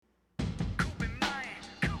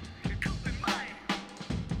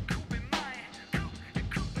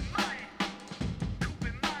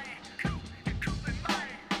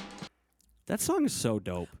That song is so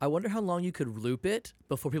dope. I wonder how long you could loop it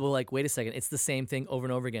before people are like, wait a second, it's the same thing over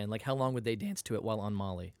and over again. Like, how long would they dance to it while on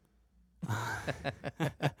Molly?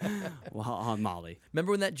 Well, on Molly.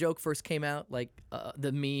 Remember when that joke first came out? Like,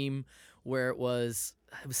 the meme where it was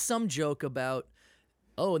some joke about,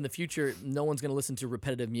 oh, in the future, no one's going to listen to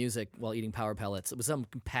repetitive music while eating Power Pellets. It was some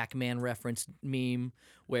Pac-Man reference meme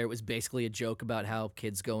where it was basically a joke about how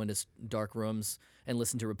kids go into dark rooms and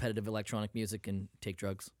listen to repetitive electronic music and take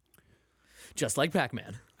drugs. Just like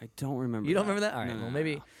Pac-Man. I don't remember. You don't remember that? All right. No. Well,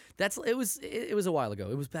 maybe it was a while ago.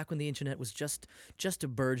 It was back when the internet was just a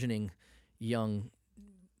burgeoning young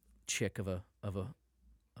chick of a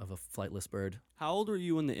flightless bird. How old were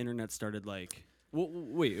you when the internet started? Like,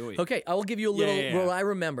 wait. Okay, I will give you a little. Yeah. What I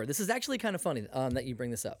remember. This is actually kind of funny that you bring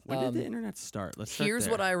this up. When did the internet start? Let's start Here's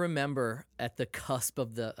there. what I remember at the cusp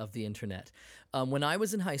of the internet. When I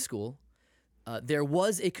was in high school, there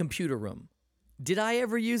was a computer room. Did I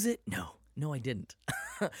ever use it? No, I didn't.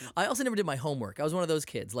 I also never did my homework. I was one of those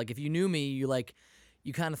kids. Like, if you knew me,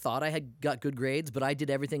 you kind of thought I had got good grades, but I did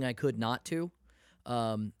everything I could not to.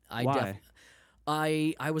 Why?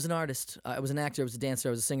 I was an artist. I was an actor. I was a dancer.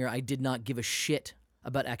 I was a singer. I did not give a shit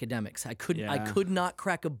about academics. I could not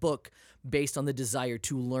crack a book based on the desire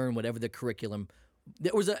to learn whatever the curriculum.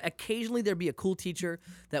 There was occasionally there'd be a cool teacher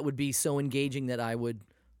that would be so engaging that I would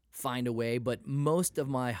find a way, but most of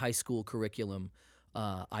my high school curriculum,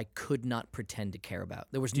 I could not pretend to care about.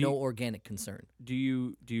 There was no organic concern. Do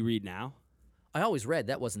you read now? I always read.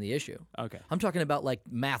 That wasn't the issue. Okay. I'm talking about like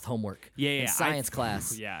math homework. Yeah. And science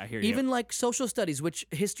class. Yeah, I hear you. Even like social studies, which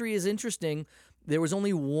history is interesting. There was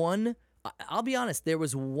only one. I'll be honest. There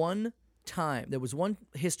was one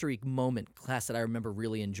history moment class that I remember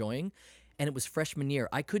really enjoying, and it was freshman year.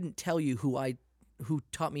 I couldn't tell you who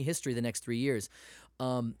taught me history the next 3 years.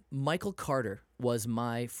 Michael Carter was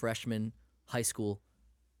my freshman high school.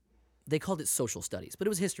 They called it social studies, but it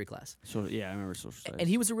was history class. So yeah, I remember social studies. And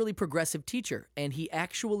he was a really progressive teacher, and he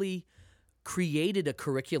actually created a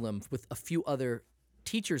curriculum with a few other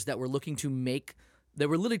teachers that were they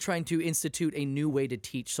were literally trying to institute a new way to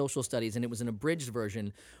teach social studies, and it was an abridged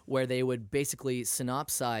version where they would basically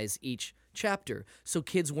synopsize each chapter, so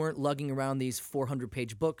kids weren't lugging around these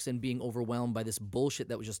 400-page books and being overwhelmed by this bullshit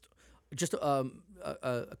that was just a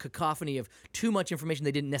cacophony of too much information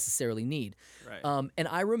they didn't necessarily need. Right. And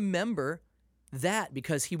I remember that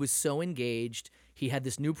because he was so engaged. He had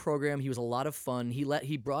this new program. He was a lot of fun.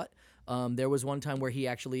 There was one time where he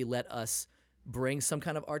actually let us bring some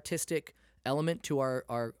kind of artistic element to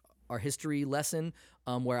our history lesson,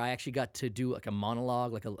 where I actually got to do like a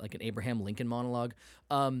monologue, like an Abraham Lincoln monologue.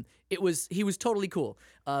 He was totally cool.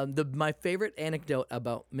 My favorite anecdote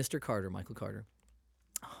about Mr. Carter, Michael Carter,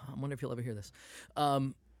 I wonder if he'll ever hear this,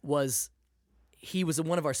 was he was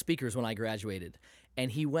one of our speakers when I graduated,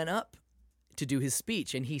 and he went up to do his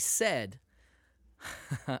speech, and he said,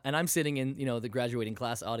 and I'm sitting in, the graduating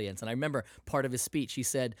class audience, and I remember part of his speech. He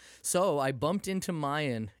said, "So I bumped into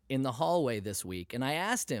Myan in the hallway this week, and I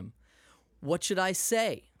asked him, what should I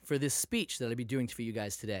say for this speech that I'd be doing for you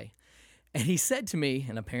guys today?" And he said to me,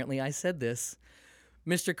 and apparently I said this,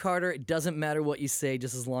 "Mr. Carter, it doesn't matter what you say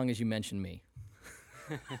just as long as you mention me."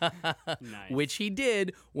 Nice. Which he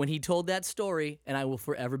did when he told that story, and I will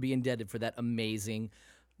forever be indebted for that amazing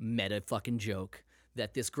meta fucking joke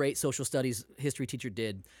that this great social studies history teacher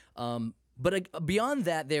did. But beyond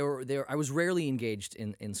that, I was rarely engaged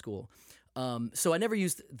in school. So I never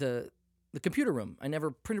used the computer room. I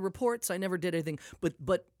never printed reports. I never did anything.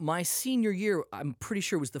 But my senior year, I'm pretty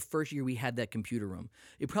sure was the first year we had that computer room.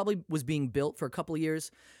 It probably was being built for a couple of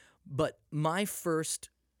years. But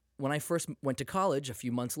when I first went to college a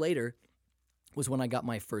few months later was when I got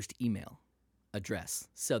my first email address.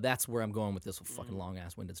 So that's where I'm going with this fucking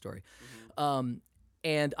long-ass winded story.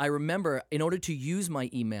 And I remember, in order to use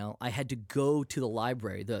my email, I had to go to the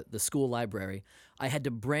library, the school library. I had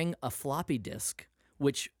to bring a floppy disk,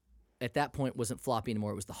 which at that point wasn't floppy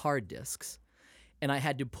anymore. It was the hard disks. And I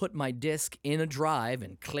had to put my disk in a drive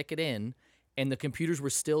and click it in. And the computers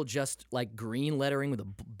were still just like green lettering with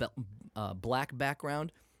a black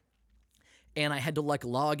background. And I had to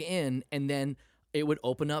log in, and then it would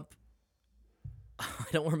open up. I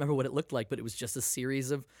don't remember what it looked like, but it was just a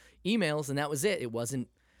series of emails, and that was it. It wasn't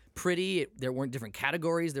pretty. There weren't different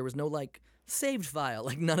categories. There was no saved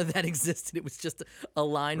file. None of that existed. It was just a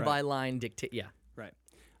line by line dictate. Yeah. Right.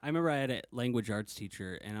 I remember I had a language arts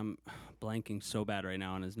teacher, and I'm blanking so bad right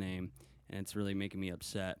now on his name, and it's really making me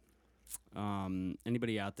upset.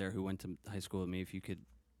 Anybody out there who went to high school with me, if you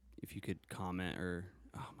could comment, or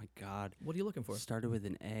oh my God, What are you looking for? Started with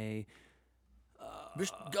an A.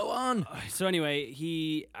 Just go on. So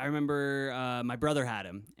anyway, I remember my brother had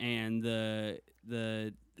him, and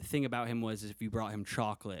the thing about him was if you brought him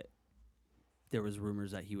chocolate, there was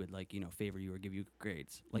rumors that he would favor you or give you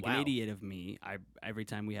grades. Like an Wow. idiot of me, every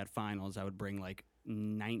time we had finals, I would bring like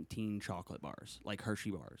 19 chocolate bars, like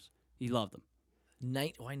Hershey bars. He loved them.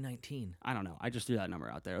 Why 19? I don't know. I just threw that number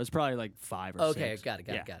out there. It was probably like 5 or 6. Okay, got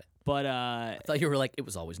it. But I thought you were like, it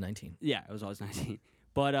was always 19. yeah, it was always 19.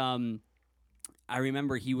 But I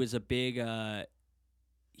remember he was a big.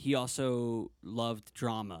 He also loved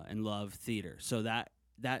drama and loved theater, so that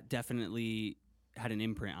definitely had an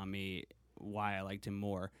imprint on me. Why I liked him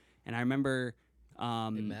more, and I remember.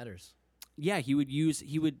 It matters. Yeah, he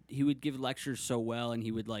would give lectures so well, and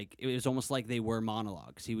he would it was almost like they were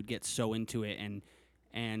monologues. He would get so into it,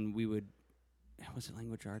 and we would. Was it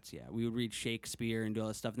language arts? Yeah, we would read Shakespeare and do all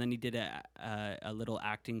this stuff. And then he did a little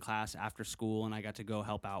acting class after school, and I got to go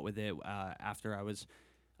help out with it after I was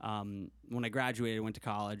when I graduated, went to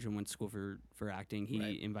college and went to school for acting.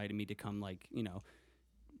 He invited me to come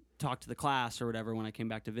talk to the class or whatever when I came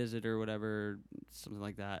back to visit or whatever, something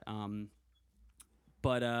like that.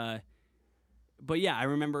 But yeah, I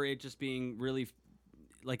remember it just being really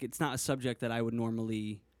it's not a subject that I would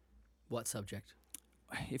normally. What subject?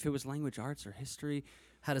 If it was language arts or history.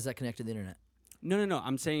 How does that connect to the internet? No.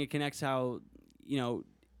 I'm saying it connects how,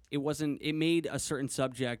 it made a certain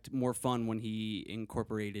subject more fun when he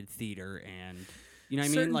incorporated theater and, you know what I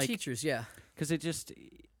mean? Certain teachers, yeah. Because it just.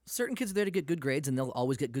 Certain kids are there to get good grades, and they'll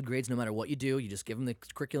always get good grades no matter what you do. You just give them the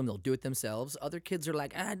curriculum, they'll do it themselves. Other kids are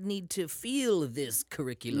like, I need to feel this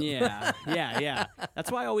curriculum. Yeah.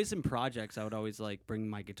 That's why always in projects, I would always bring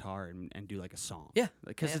my guitar and do a song. Yeah.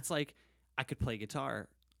 Because it's I could play guitar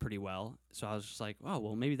pretty well, so I was just like, oh,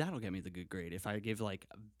 well, maybe that'll get me the good grade if I give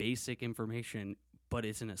basic information, but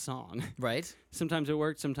it's in a song. Right. Sometimes it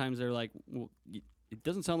works. Sometimes they're like, well, it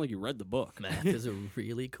doesn't sound like you read the book. Math is a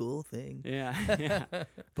really cool thing. Yeah.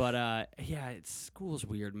 But school's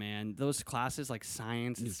weird, man. Those classes like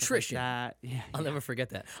science, and nutrition. Stuff like that. Yeah, I'll never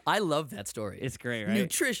forget that. I love that story. It's great, right?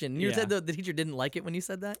 Nutrition. You said the teacher didn't like it when you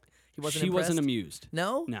said that. She wasn't amused.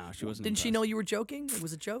 No? No, she wasn't. Didn't she know you were joking? It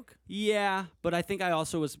was a joke? Yeah, but I think I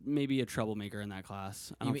also was maybe a troublemaker in that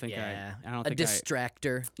class. I don't think a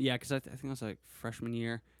distractor. Yeah, because I think it was freshman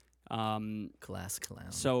year. Class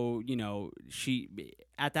clown. So, she,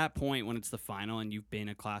 at that point when it's the final and you've been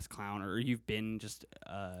a class clown or you've been just...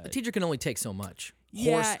 a teacher can only take so much.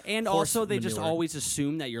 Yeah, and also they manure. just always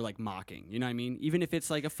assume that you're mocking. You know what I mean? Even if it's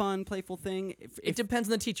a fun, playful thing. It depends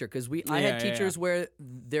on the teacher, because I had teachers where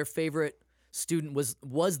their favorite student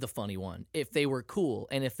was the funny one if they were cool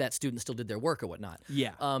and if that student still did their work or whatnot.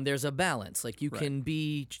 Yeah. There's a balance. You can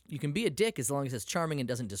be a dick as long as it's charming and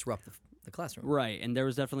doesn't disrupt the classroom. Right, and there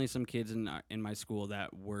was definitely some kids in my school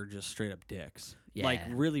that were just straight up dicks. Yeah.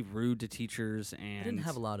 Really rude to teachers. And I didn't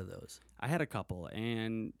have a lot of those. I had a couple,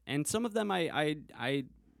 and some of them I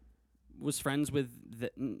was friends with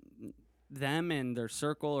them and their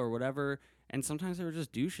circle or whatever, and sometimes they were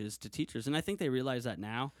just douches to teachers, and I think they realize that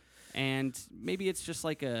now. And maybe it's just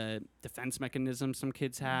a defense mechanism some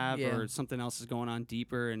kids have, or something else is going on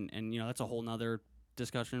deeper, and that's a whole nother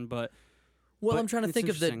discussion. But I'm trying to think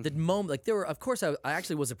of the moment. There were, of course, I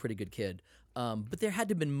actually was a pretty good kid, but there had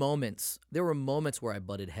to have been moments. There were moments where I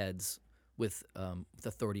butted heads with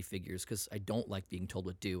authority figures because I don't like being told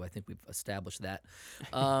what to do. I think we've established that.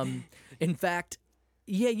 In fact,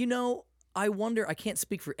 I wonder, I can't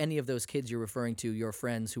speak for any of those kids you're referring to, your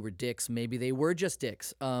friends who were dicks. Maybe they were just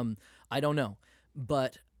dicks. I don't know.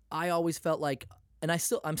 But I always felt like, and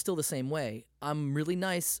I'm still the same way, I'm really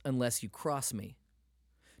nice unless you cross me.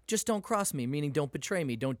 Just don't cross me, meaning don't betray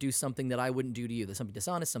me. Don't do something that I wouldn't do to you. There's something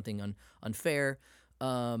dishonest, something unfair.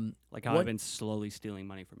 Like how I've been slowly stealing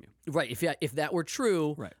money from you. Right. If that were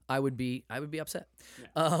true, right. I would be upset.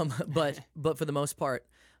 Yeah. But for the most part,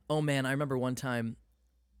 oh man, I remember one time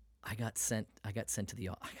I got sent to the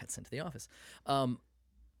office. I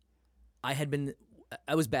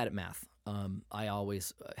was bad at math. I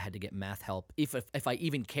always had to get math help if I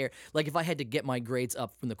even care. Like if I had to get my grades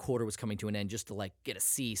up when the quarter was coming to an end just to get a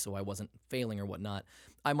C so I wasn't failing or whatnot,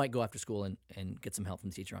 I might go after school and get some help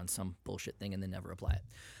from the teacher on some bullshit thing and then never apply it.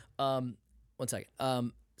 1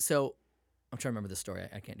 second. So I'm trying to remember this story.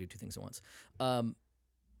 I can't do two things at once.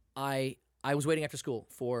 I was waiting after school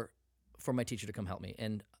for my teacher to come help me,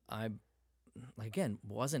 and I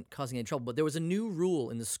wasn't causing any trouble, but there was a new rule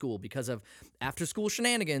in the school because of after-school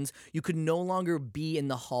shenanigans. You could no longer be in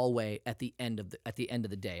the hallway at the end of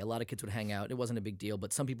the day. A lot of kids would hang out. It wasn't a big deal,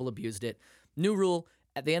 but some people abused it. New rule: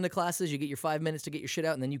 at the end of classes, you get your 5 minutes to get your shit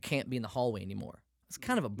out, and then you can't be in the hallway anymore. It's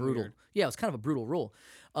kind of a brutal. Weird. Yeah, it was kind of a brutal rule.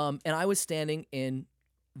 And I was standing in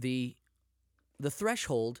the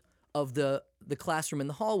threshold of the classroom in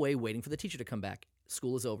the hallway, waiting for the teacher to come back.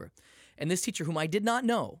 School is over, and this teacher, whom I did not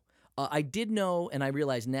know, I did know, and I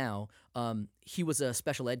realize now, he was a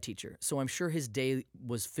special ed teacher. So I'm sure his day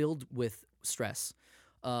was filled with stress,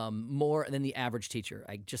 more than the average teacher.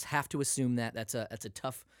 I just have to assume that that's a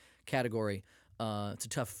tough category. It's a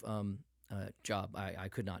tough job. I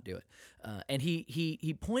could not do it. And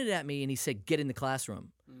he pointed at me and he said, "Get in the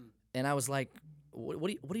classroom." And I was like, "What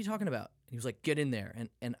are you talking about?" And he was like, "Get in there."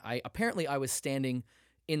 And I was standing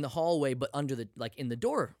in the hallway, but under in the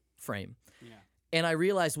door frame. Yeah. And I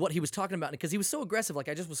realized what he was talking about because he was so aggressive. Like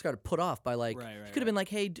I just was kind of put off by Right, he could have been like,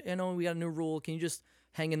 "Hey, we got a new rule. Can you just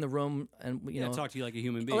hang in the room and you know talk to you like a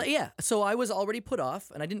human being." Yeah. So I was already put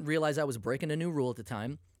off, and I didn't realize I was breaking a new rule at the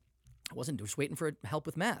time. I wasn't just waiting for help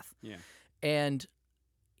with math. Yeah. And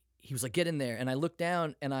he was like, "Get in there." And I looked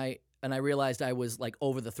down and I realized I was like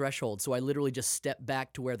over the threshold. So I literally just stepped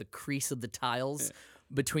back to where the crease of the tiles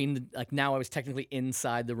between now I was technically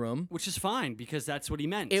inside the room. Which is fine because that's what he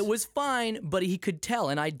meant. It was fine, but he could tell.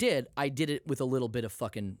 And I did it with a little bit of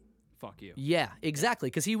fucking. Fuck you. Yeah, exactly.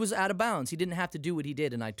 Because he was out of bounds. He didn't have to do what he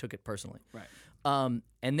did, and I took it personally. Right.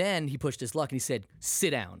 And then he pushed his luck and he said, "Sit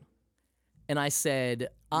down." And I said,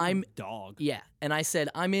 "I'm dog." Yeah. And I said,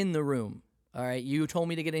 "I'm in the room. All right. You told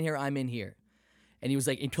me to get in here. I'm in here." And he was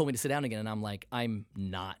like, he told me to sit down again. And I'm like, "I'm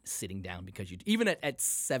not sitting down because you." Even at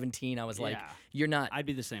 17, I was like, Yeah. "You're not." I'd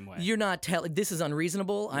be the same way. You're not telling. This is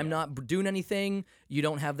unreasonable. I'm not doing anything. You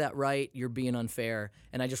don't have that right. You're being unfair.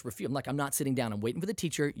 And I just refuse. I'm like, "I'm not sitting down. I'm waiting for the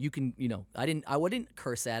teacher. You can, I wouldn't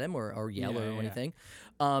curse at him or yell or anything."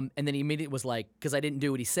 And then he immediately was like, because I didn't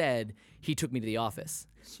do what he said, he took me to the office.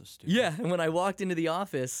 So stupid. Yeah. And when I walked into the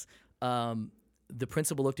office, the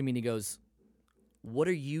principal looked at me and he goes, "What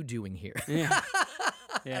are you doing here?" Yeah.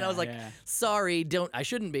 And I was like, "Sorry, I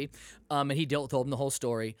shouldn't be." And he told him the whole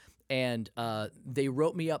story, and they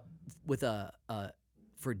wrote me up with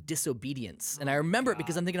for disobedience. And I remember it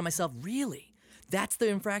because I'm thinking to myself, really? That's the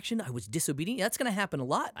infraction? I was disobedient? That's going to happen a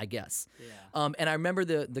lot, I guess. Yeah. And I remember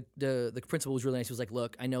the principal was really nice. He was like,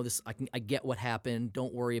 "Look, I know this. I get what happened.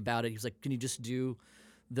 Don't worry about it." He was like, "Can you just do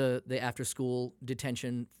the after school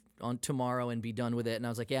detention on tomorrow and be done with it?" And I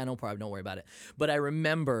was like, "Yeah, no problem. Don't worry about it." But I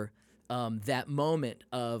remember that moment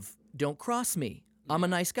of, "Don't cross me. I'm a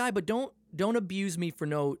nice guy, but don't abuse me for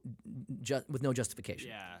with no justification."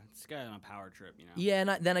 Yeah. This guy on a power trip, Yeah,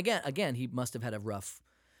 and then again, he must have had a rough.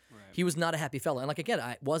 Right. He was not a happy fella, and like again,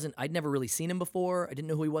 I'd never really seen him before. I didn't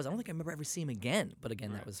know who he was. I don't think I remember ever seeing him again. But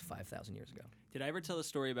again, that was 5,000 years ago. Did I ever tell the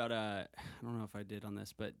story about I don't know if I did on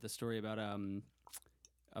this, but the story about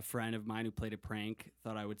a friend of mine who played a prank,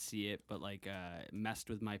 thought I would see it, but messed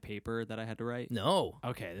with my paper that I had to write? No.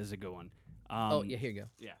 Okay, this is a good one. Yeah, here you go.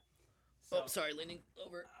 Yeah. Oh, sorry, leaning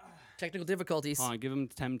over. Technical difficulties. Hold on, give him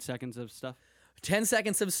 10 seconds of stuff. 10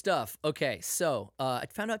 seconds of stuff. Okay, so I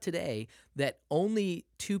found out today that only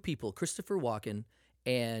two people, Christopher Walken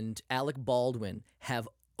and Alec Baldwin, have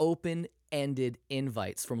open-ended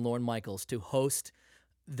invites from Lorne Michaels to host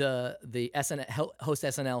the host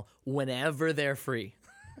SNL whenever they're free.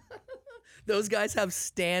 Those guys have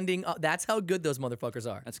standing. That's how good those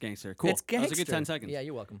motherfuckers are. That's gangster. Cool. It's gangster. That was a good 10 seconds. Yeah,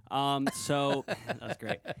 you're welcome. So that's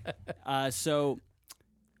great. So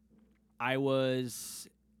I was,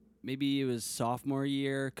 maybe it was sophomore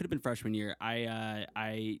year, could have been freshman year.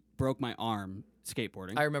 I broke my arm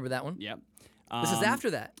skateboarding. I remember that one. Yep. This is after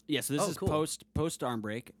that. Yeah, so this is cool. post arm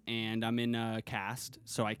break, and I'm in a cast,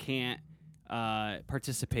 so I can't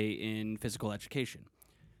participate in physical education.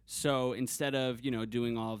 So instead of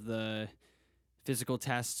doing all of the physical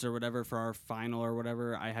tests or whatever for our final or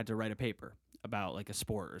whatever, I had to write a paper about a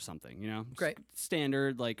sport or something. Great.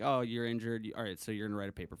 Standard, oh, you're injured. All right, so you're gonna write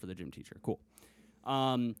a paper for the gym teacher. Cool.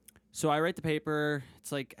 So I write the paper.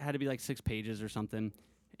 It's had to be 6 pages or something,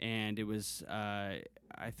 and it was I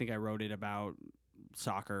think I wrote it about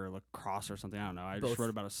soccer, or lacrosse, or something. I don't know. I just wrote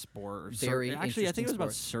about a sport or very actually, I think it was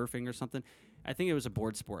about sports. surfing or something. I think it was a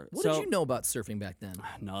board sport. What did you know about surfing back then?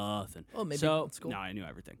 Nothing. Oh, maybe so, that's cool. No, I knew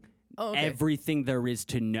everything. Oh, okay. Everything there is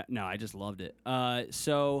to know. No, I just loved it.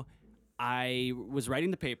 So I was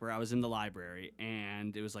writing the paper. I was in the library,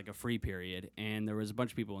 and it was a free period, and there was a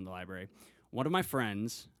bunch of people in the library. One of my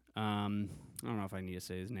friends, I don't know if I need to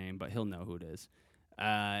say his name, but he'll know who it is.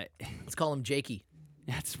 Let's call him Jakey.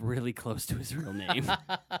 That's really close to his real name.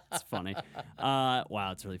 It's funny.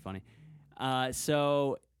 Wow, it's really funny.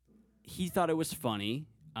 So he thought it was funny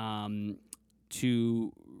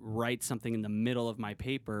to write something in the middle of my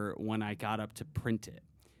paper when I got up to print it.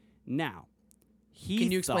 Now,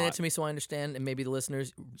 Can you explain it to me so I understand, and maybe the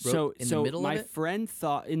listeners wrote So in the middle my of it? friend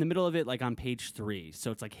thought in the middle of it, like on page 3.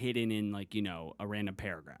 So it's like hidden in like, a random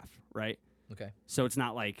paragraph, right? Okay. So it's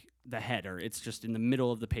not like the header. It's just in the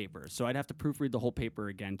middle of the paper. So I'd have to proofread the whole paper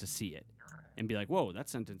again to see it and be like, whoa, that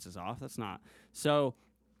sentence is off. That's not. So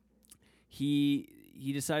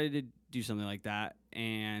he decided to do something like that.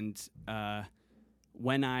 And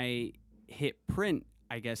when I hit print,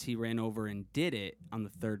 I guess he ran over and did it on the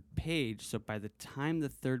third page. So by the time the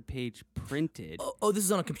third page printed. Oh, this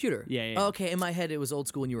is on a computer? Yeah. Oh, okay, in my head it was old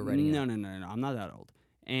school and you were writing it. No. I'm not that old.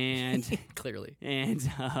 And clearly. And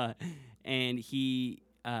he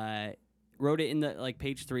wrote it in the like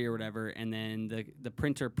page 3 or whatever, and then the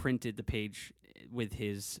printer printed the page with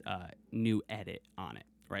his new edit on it,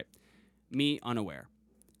 right? Me unaware.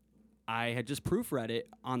 I had just proofread it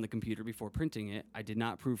on the computer before printing it. I did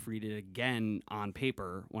not proofread it again on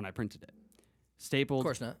paper when I printed it. Stapled. Of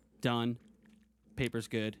course not. Done. Paper's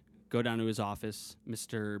good. Go down to his office,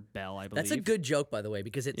 Mr. Bell, I believe. That's a good joke, by the way,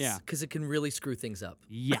 because it can really screw things up.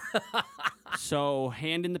 Yeah. So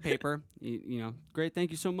hand in the paper. Great.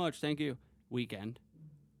 Thank you so much. Thank you.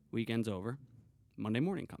 Weekend's over. Monday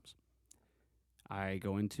morning comes. I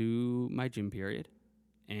go into my gym period,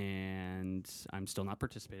 and I'm still not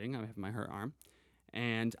participating. I have my hurt arm,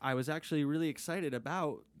 and I was actually really excited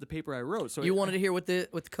about the paper I wrote. So you wanted to hear what the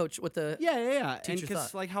coach, what the yeah, and teacher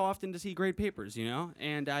because thought. like how often does he grade papers?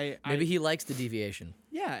 And maybe he likes the deviation.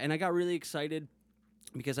 Yeah, and I got really excited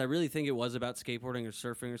because I really think it was about skateboarding or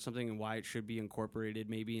surfing or something, and why it should be incorporated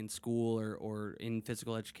maybe in school or in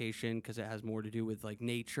physical education, because it has more to do with like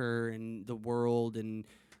nature and the world and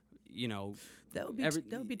that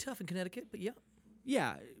would be tough in Connecticut, but yeah.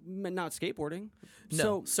 Yeah, not skateboarding.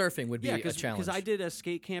 No, surfing would be a challenge. Because I did a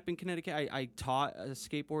skate camp in Connecticut. I taught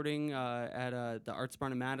skateboarding at the Arts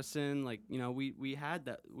Barn in Madison. Like, we had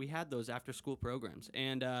those after school programs.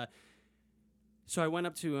 And so I went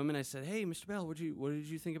up to him and I said, "Hey, Mr. Bell, what did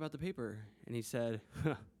you think about the paper?" And he said,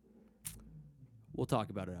 "We'll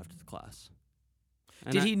talk about it after the class."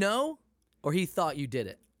 And did he know, or he thought you did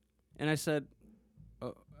it? And I said,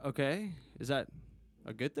 "Okay, is that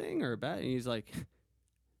a good thing or a bad?" And he's like,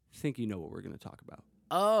 "Think you know what we're going to talk about."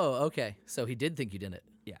 Oh, okay. So he did think you did it.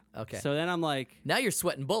 Yeah. Okay. So then I'm like, now you're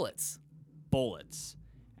sweating bullets.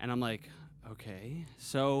 And I'm like, okay.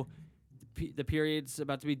 So the period's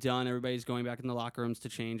about to be done. Everybody's going back in the locker rooms to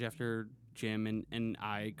change after gym, and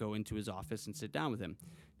I go into his office and sit down with him.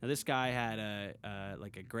 Now this guy had a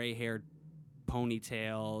gray-haired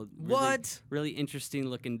ponytail. Really interesting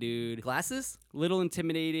looking dude. Glasses? Little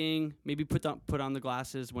intimidating. Maybe put on the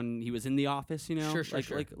glasses when he was in the office. Sure. Like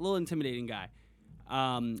a little intimidating guy.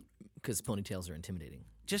 Because ponytails are intimidating.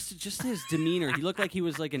 Just his demeanor. He looked like he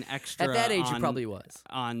was like an extra. At that age, he probably was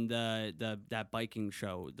on that biking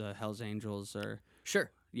show, the Hells Angels, or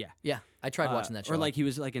sure. Yeah. I tried watching that show. Or like he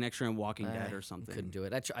was like an extra in Walking Dead or something. Couldn't do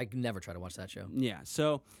it. I never tried to watch that show. Yeah.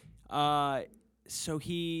 So I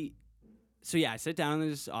sit down in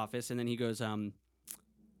his office, and then he goes, do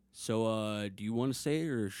you want to say it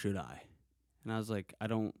or should I? And I was like,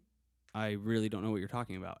 I really don't know what you're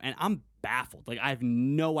talking about. And I'm baffled. Like, I have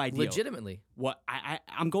no idea. Legitimately. What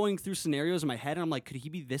I'm going through scenarios in my head, and I'm like, could he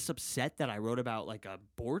be this upset that I wrote about like a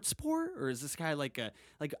board sport? Or is this guy like I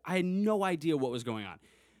had no idea what was going on.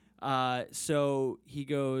 So he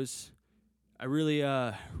goes, I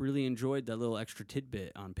really enjoyed that little extra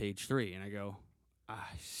tidbit on page 3. And I go, I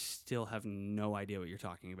still have no idea what you're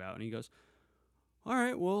talking about. And he goes, all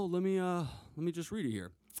right, well, let me just read it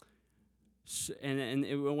here. And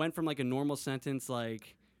it went from like a normal sentence,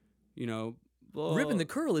 like, ribbon the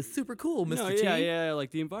curl is super cool, Mr. T. Yeah,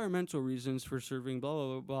 like the environmental reasons for serving blah, blah,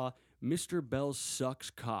 blah, blah. Mr. Bell sucks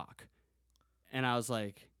cock. And I was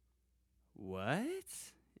like, what? And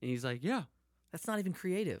he's like, yeah. That's not even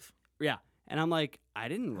creative. Yeah. And I'm like, I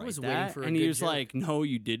didn't write that. Waiting for and he was joke. Like, no,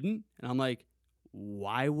 you didn't. And I'm like,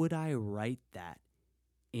 why would I write that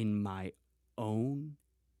in my own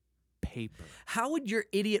paper? How would your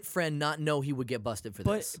idiot friend not know he would get busted for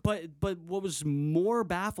this? But what was more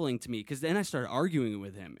baffling to me, because then I started arguing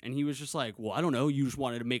with him, and he was just like, well, I don't know, you just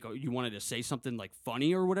wanted to say something like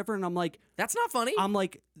funny or whatever, and I'm like, that's not funny. I'm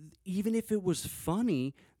like, even if it was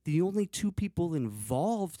funny, the only two people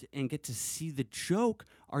involved and get to see the joke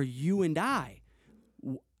are you and I.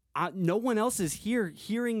 No one else is here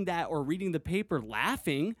hearing that or reading the paper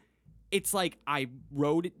laughing. It's like I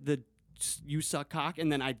wrote the you suck cock,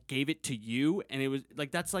 and then I gave it to you, and it was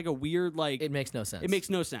like that's like a weird like. It makes no sense. It makes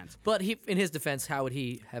no sense. But in his defense, how would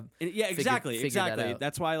he have? Yeah, exactly. figured that out?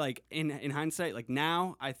 That's why, like in hindsight, like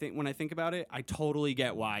now, when I think about it, I totally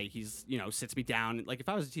get why he's sits me down. Like if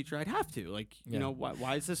I was a teacher, I'd have to. Like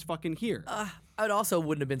why is this fucking here? I also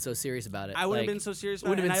wouldn't have been so serious about it. I wouldn't have been so serious about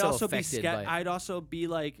it. Wouldn't have been so I'd also be affected by it. I'd also be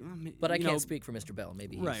like, But I can't speak for Mr. Bell.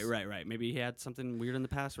 Maybe. Right. Maybe he had something weird in the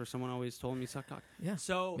past where someone always told him he sucked cock. Yeah.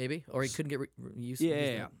 So maybe, or he couldn't get used.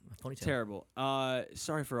 Yeah. A ponytail. Terrible.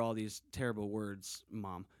 Sorry for all these terrible words,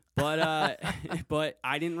 Mom. But but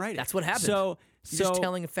I didn't write it. That's what happened. So You're just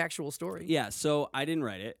telling a factual story. Yeah, so I didn't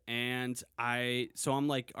write it, and I'm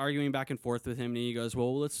like arguing back and forth with him, and he goes,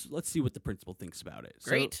 "Well, let's see what the principal thinks about it."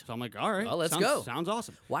 Great. So I'm like, "All right, well, let's go. Sounds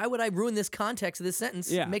awesome." Why would I ruin this context of this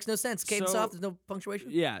sentence? Yeah. It makes no sense. Cadence off. There's no punctuation.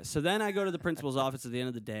 Yeah. So then I go to the principal's office at the end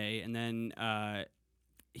of the day, and then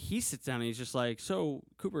he sits down and he's just like, "So,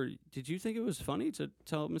 Cooper, did you think it was funny to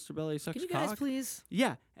tell Mr. Bell he sucks Can you cock?" guys please?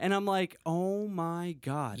 Yeah. And I'm like, "Oh my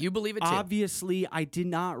God." You believe it too. Obviously, I did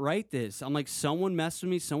not write this. I'm like, someone messed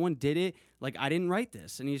with me. Someone did it. Like, I didn't write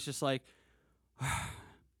this. And he's just like,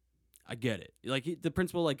 I get it. Like, the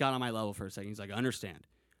principal like got on my level for a second. He's like, I understand.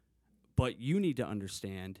 But you need to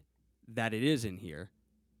understand that it is in here.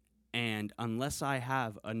 And unless I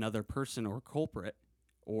have another person or culprit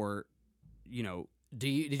or, Did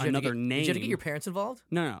you another name. Did you have to get your parents involved?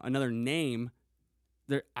 No, another name.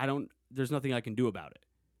 There's nothing I can do about it.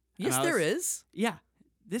 Yes, there is. Yeah.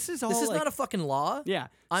 This is all. This is like, not a fucking law. Yeah.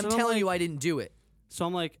 I'm So telling like, you, I didn't do it. So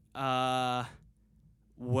I'm like,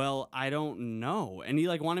 well, I don't know. And he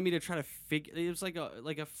like wanted me to try to figure. It was like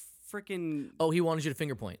a freaking. Oh, he wanted you to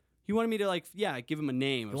finger point. He wanted me to give him a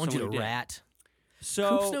name. He wanted you to rat.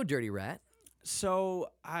 So Coop's no dirty rat.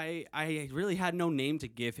 So I really had no name to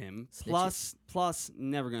give him. Snitches. Plus,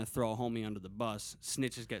 never gonna throw a homie under the bus.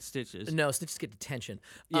 Snitches get stitches. No, snitches get detention.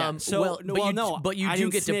 Yeah. But you I do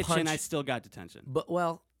didn't get to snitch punch. and I still got detention. But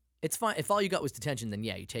it's fine. If all you got was detention, then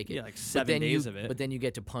yeah, you take it. Yeah, like 7 days of it. But then you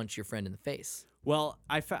get to punch your friend in the face. Well,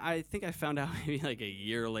 I think I found out maybe like a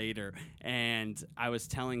year later, and I was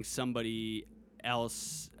telling somebody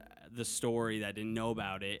else the story that didn't know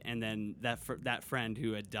about it, and then that friend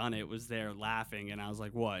who had done it was there laughing, and I was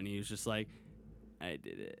like, "What?" And he was just like, "I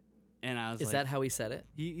did it." And I was Is that how he said it?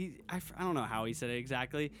 I don't know how he said it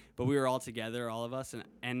exactly, but we were all together, all of us,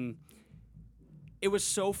 and it was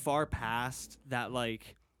so far past that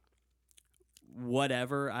like.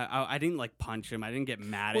 Whatever. I didn't like punch him. I didn't get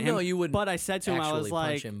mad at him. No, you wouldn't. But I said to him, I was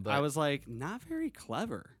like, punch him, but- I was like, not very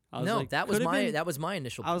clever. I was No, like, that was my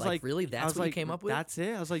initial. I was like, really? That's what you came up with? That's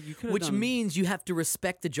it. I was like, you could have Which done. means you have to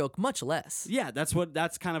respect the joke much less. Yeah, that's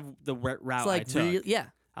kind of the route It's like, I took. yeah.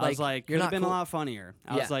 I was like, you're could not have been cool. a lot funnier.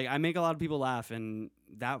 I Yeah. was like, I make a lot of people laugh, and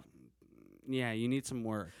that. Yeah, you need some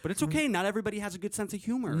work, but it's okay. Not everybody has a good sense of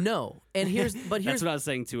humor. No, and here's that's what I was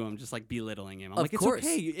saying to him, just like belittling him. I'm Of like, course. it's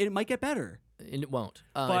okay. It might get better. And it won't.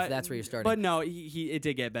 But if that's where you're starting. But no, it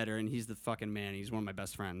did get better, and he's the fucking man. He's one of my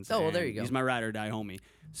best friends. Oh, well, there and you go. He's my ride or die homie.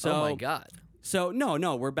 So, oh my God. So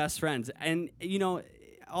no, we're best friends, and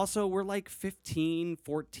also we're like 15,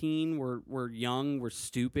 14. We're young. We're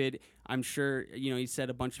stupid. I'm sure he said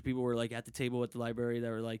a bunch of people were like at the table at the library that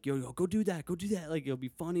were like, yo, go do that. Like it'll be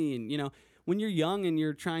funny, and when you're young and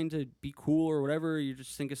you're trying to be cool or whatever, you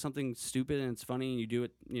just think of something stupid and it's funny and you do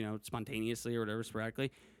it, spontaneously or whatever,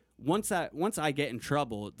 sporadically. Once I get in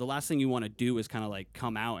trouble, the last thing you want to do is kind of like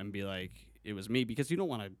come out and be like, it was me, because you don't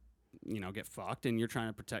want to, get fucked, and you're trying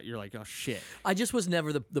to protect. You're like, oh shit. I just was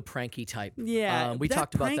never the pranky type. Yeah, we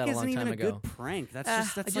talked about that a long time ago. Isn't even a good prank.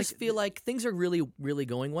 That's I just feel like things are really, really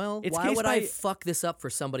going well. It's Why would by- I fuck this up for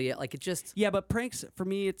somebody? Like it just. Yeah, but pranks for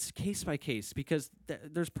me, it's case by case, because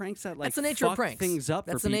there's pranks that like That's the nature of fuck pranks. things up.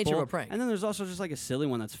 That's for the nature people, of a prank. And then there's also just like a silly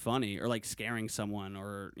one that's funny, or like scaring someone,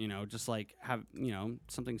 or just like have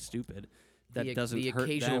something stupid that doesn't hurt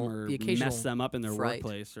them or mess them up in their fright.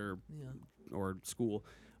 workplace or school.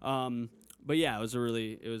 But yeah, it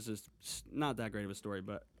was just not that great of a story,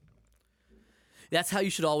 but That's how you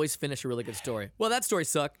should always finish a really good story. Well, that story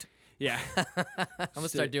sucked. yeah, I'm gonna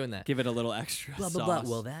start doing that. give it a little extra Blah blah sauce.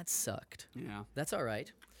 blah. Well, that sucked. Yeah, That's all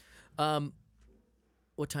right.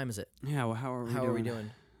 What time is it? yeah. Well, how are we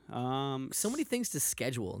doing? So many things to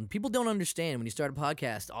schedule, and people don't understand when you start a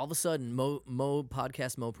podcast. All of a sudden, mo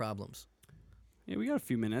problems. Yeah, we got a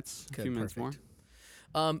few minutes. Okay, a few minutes perfect.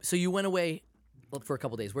 more. So you went away for a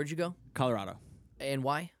couple days. Where'd you go? Colorado. And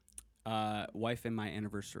why? Wife and my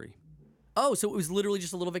anniversary. Oh, so it was literally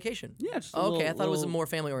just a little vacation. Yeah, just a Okay, little, I thought it was a more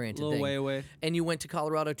family-oriented little thing. way away. And you went to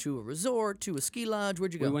Colorado to a resort, to a ski lodge.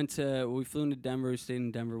 Where'd you go? We flew into Denver. We stayed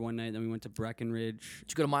in Denver one night. Then we went to Breckenridge.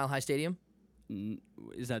 Did you go to Mile High Stadium?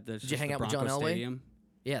 Is that the? Did you hang out with John Bronco Elway? Stadium?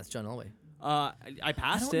 Yeah, it's John Elway. I I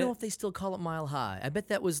passed don't it. know if they still call it Mile High. I bet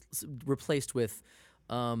that was replaced with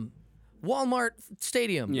Walmart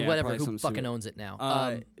Stadium, Yeah, whatever. probably Who something fucking similar. owns it now?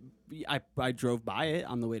 I drove by it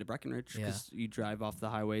on the way to Breckenridge Yeah. because you drive off the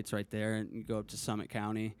highway. It's right there, and you go up to Summit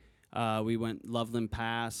County. We went Loveland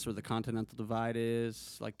Pass, where the Continental Divide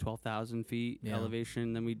is, like 12,000 feet Yeah.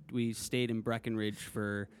 elevation. Then we stayed in Breckenridge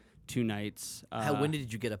for 2 nights. How windy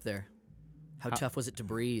did you get up there? How tough was it to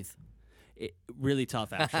breathe? Really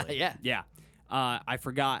tough, actually. Yeah. Yeah. I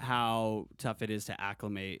forgot how tough it is to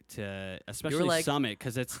acclimate to, especially like, Summit,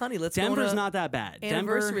 because it's honey, let's go on Denver's a not that bad.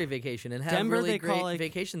 Anniversary vacation and have Denver, really they great call, like-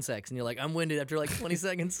 vacation sex, and you're like, I'm winded after like 20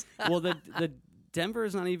 seconds. Well, the Denver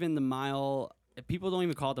is not even the mile. People don't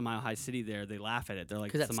even call it the Mile High City there. They laugh at it. They're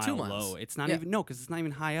like, 'Cause it's the that's mile 2 miles. low. It's not Yeah. even, no, because it's not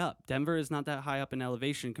even high up. Denver is not that high up in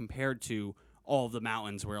elevation compared to all the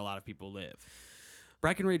mountains where a lot of people live.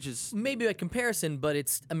 Breckenridge is, Maybe by comparison, but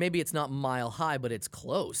maybe it's not mile high, but it's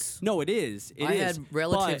close. no, it is. I had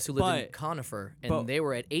relatives who lived in but- Conifer, and but- they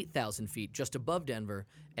were at 8,000 feet, just above Denver,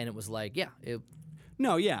 and it was like,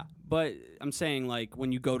 No, yeah, but I'm saying, like,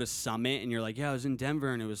 when you go to Summit and you're like, yeah, I was in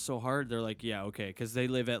Denver and it was so hard, they're like, yeah, okay, because they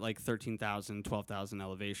live at like 13,000, 12,000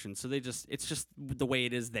 elevation, so it's just the way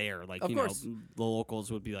it is there. Like, Of you course. know, the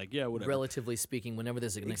locals would be like, yeah, whatever. relatively speaking, whenever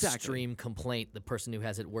there's an Exactly. extreme complaint, the person who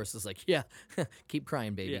has it worse is like, yeah, keep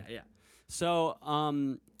crying, baby. Yeah, yeah. So,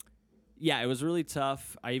 yeah, it was really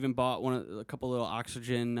tough. I even bought a couple little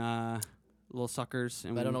oxygen little suckers,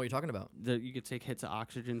 and I don't know what you're talking about. you could take hits of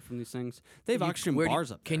oxygen from these things. They have You- oxygen where do you-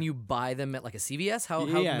 bars up there. Can you buy them at like a CVS? How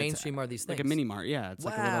Yeah, it's mainstream are these things? like a mini mart? Yeah, it's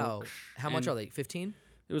like a Wow. little. How much and are they? 15?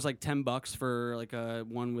 It was like $10 for like a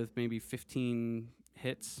one with maybe 15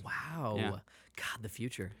 hits. Wow. Yeah. God, the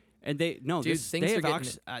future. And they Dude, things they are have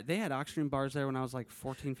getting- they had oxygen bars there when I was like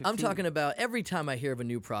 14, 15. I'm talking about every time I hear of a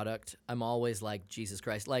new product, I'm always like, Jesus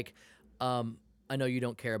Christ. Like, I know you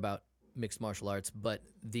don't care about mixed martial arts, but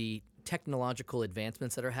the technological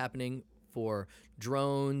advancements that are happening for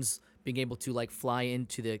drones, being able to like fly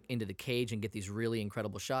into the cage and get these really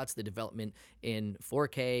incredible shots, the development in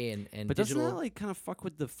 4K and But digital. doesn't that like kind of fuck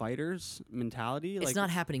with the fighters' mentality? It's Like, not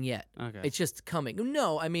happening yet. Okay. It's just coming.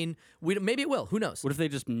 No, I mean, maybe it will. Who knows? What if they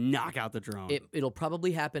just knock out the drone? It'll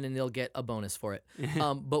probably happen, and they'll get a bonus for it.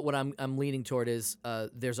 But what I'm leaning toward is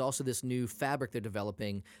there's also this new fabric they're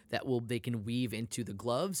developing that they can weave into the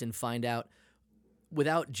gloves and find out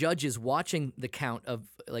without judges watching the count of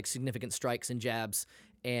like significant strikes and jabs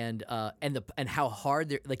and how hard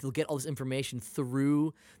they're like they'll get all this information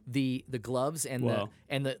through the gloves and Whoa.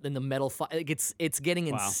 the metal like it's getting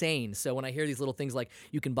insane. So when I hear these little things like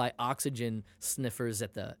you can buy oxygen sniffers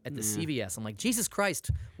at the CVS, I'm like, Jesus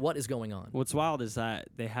Christ, what is going on? What's wild is that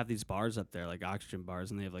they have these bars up there, like oxygen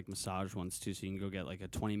bars, and they have like massage ones too. So you can go get like a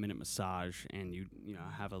 20-minute massage, and you know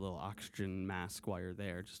have a little oxygen mask while you're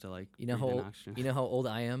there, just to like You know breathe in how oxygen. you know how old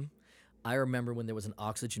I am? I remember when there was an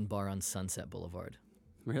oxygen bar on Sunset Boulevard.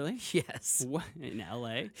 Really? Yes. What in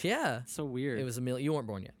LA? Yeah. That's so weird. It was a million. You weren't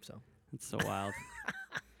born yet, so It's so wild.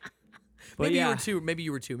 But maybe yeah. you were two. Maybe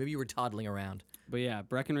you were two. Maybe you were toddling around. But yeah,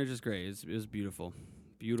 Breckenridge is great. It was beautiful,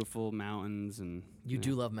 beautiful mountains, and You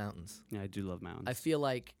do love mountains. Yeah, I do love mountains. I feel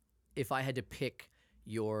like if I had to pick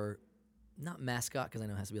your not mascot, because I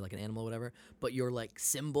know it has to be like an animal or whatever, but your like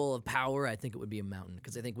symbol of power, I think it would be a mountain.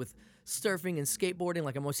 Because I think with surfing and skateboarding,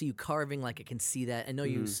 like I'm gonna see you carving, like I can see that. I know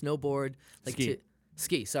you snowboard, like Ski.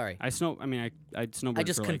 ski. Sorry, I snowboard. I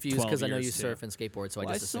just for confused like 12 because I know you years, too. surf and skateboard, so Well,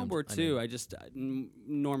 I just assumed. snowboard I knew. too. I just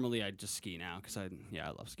normally I just ski now because I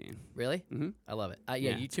love skiing. Really? Mhm. I love it. Yeah,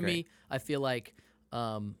 Yeah, you it's to great. me, I feel like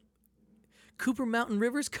Cooper Mountain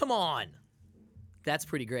Rivers. Come on, that's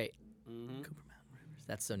pretty great. Cooper Mountain Rivers.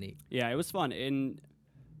 That's so neat. Yeah, it was fun, and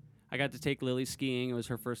I got to take Lily skiing. It was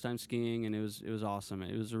her first time skiing, and it was awesome.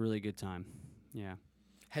 It was a really good time. Yeah.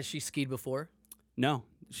 Has she skied before? No,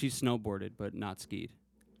 she snowboarded, but not skied.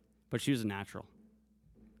 But she was a natural.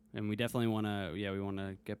 And we definitely want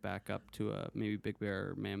to get back up to maybe Big Bear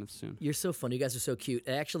or Mammoth soon. You're so funny. You guys are so cute.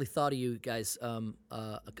 I actually thought of you guys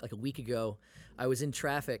like a week ago. I was in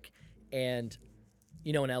traffic, and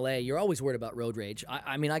you know, in LA, you're always worried about road rage.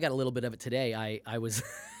 I mean, I got a little bit of it today. I was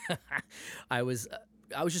I was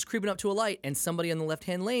just creeping up to a light, and somebody on the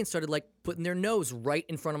left-hand lane started like putting their nose right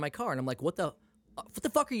in front of my car, and I'm like, what the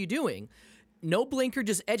fuck are you doing? No blinker,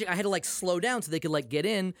 just edging. I had to like slow down so they could like get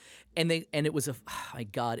in, and it was oh my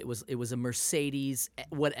God, it was a Mercedes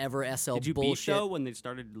whatever SL Did you bullshit. beat though when they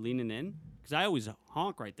started leaning in? Because I always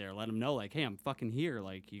honk right there, let them know, like, hey, I'm fucking here.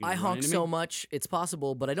 Like, you gonna I run honk into so me? much, it's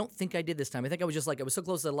possible, but I don't think I did this time. I think I was just like, I was so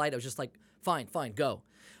close to the light, I was just like, fine, go.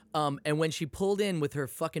 And when she pulled in with her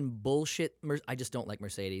fucking bullshit, I just don't like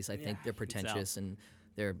Mercedes. I think they're pretentious and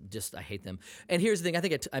they're just, I hate them. And here's the thing, I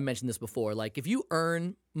think I mentioned this before. Like, if you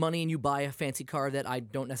earn money and you buy a fancy car that I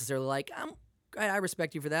don't necessarily like, I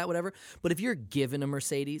respect you for that, whatever. But if you're given a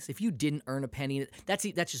Mercedes, if you didn't earn a penny, that's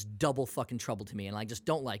just double fucking trouble to me, and I just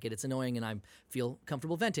don't like it. It's annoying, and I feel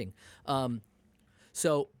comfortable venting.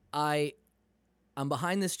 So I'm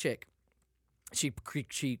behind this chick.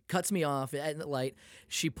 She cuts me off at the light.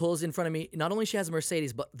 She pulls in front of me. Not only she has a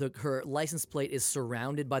Mercedes, but her license plate is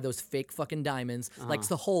surrounded by those fake fucking diamonds. Like, it's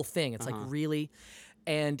the whole thing. It's like, really?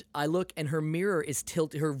 And I look, and her mirror is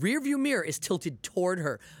tilted. Her rear view mirror is tilted toward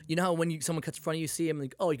her. You know how when someone cuts in front of you, see them,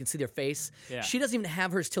 like, oh, you can see their face? Yeah. She doesn't even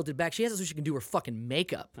have hers tilted back. She has it so she can do her fucking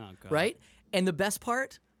makeup, God. right? And the best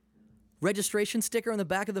part, registration sticker on the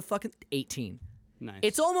back of the fucking 18. Nice.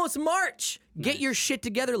 It's almost March. Get your shit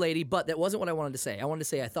together, lady. But that wasn't what I wanted to say. I wanted to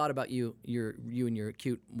say I thought about you and your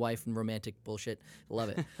cute wife and romantic bullshit. Love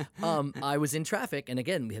it. I was in traffic, and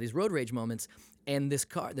again, we had these road rage moments. And there's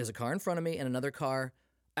a car in front of me and another car.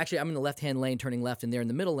 Actually, I'm in the left-hand lane, turning left, and they're in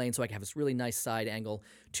the middle lane, so I can have this really nice side angle.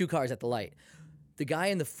 2 cars at the light. The guy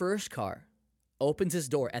in the first car opens his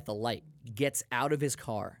door at the light, gets out of his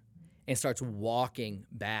car, and starts walking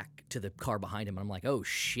back to the car behind him. And I'm like, oh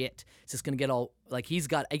shit, is this gonna get all like he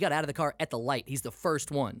got out of the car at the light. He's the first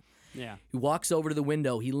one. Yeah. He walks over to the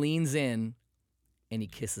window, he leans in, and he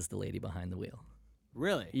kisses the lady behind the wheel.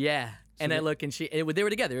 Really? Yeah. And I look, and they were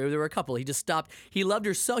together. They were a couple. He just stopped. He loved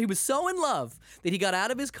her so, he was so in love that he got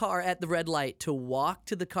out of his car at the red light to walk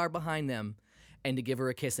to the car behind them and to give her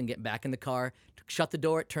a kiss and get back in the car. Shut the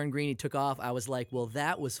door, it turned green, he took off. I was like, well,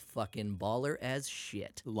 that was fucking baller as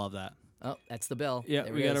shit. Love that. Oh, that's the bell. Yeah,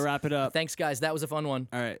 There we it got to is. wrap it up. Thanks, guys. That was a fun one.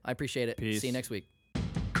 All right. I appreciate it. Peace. See you next week.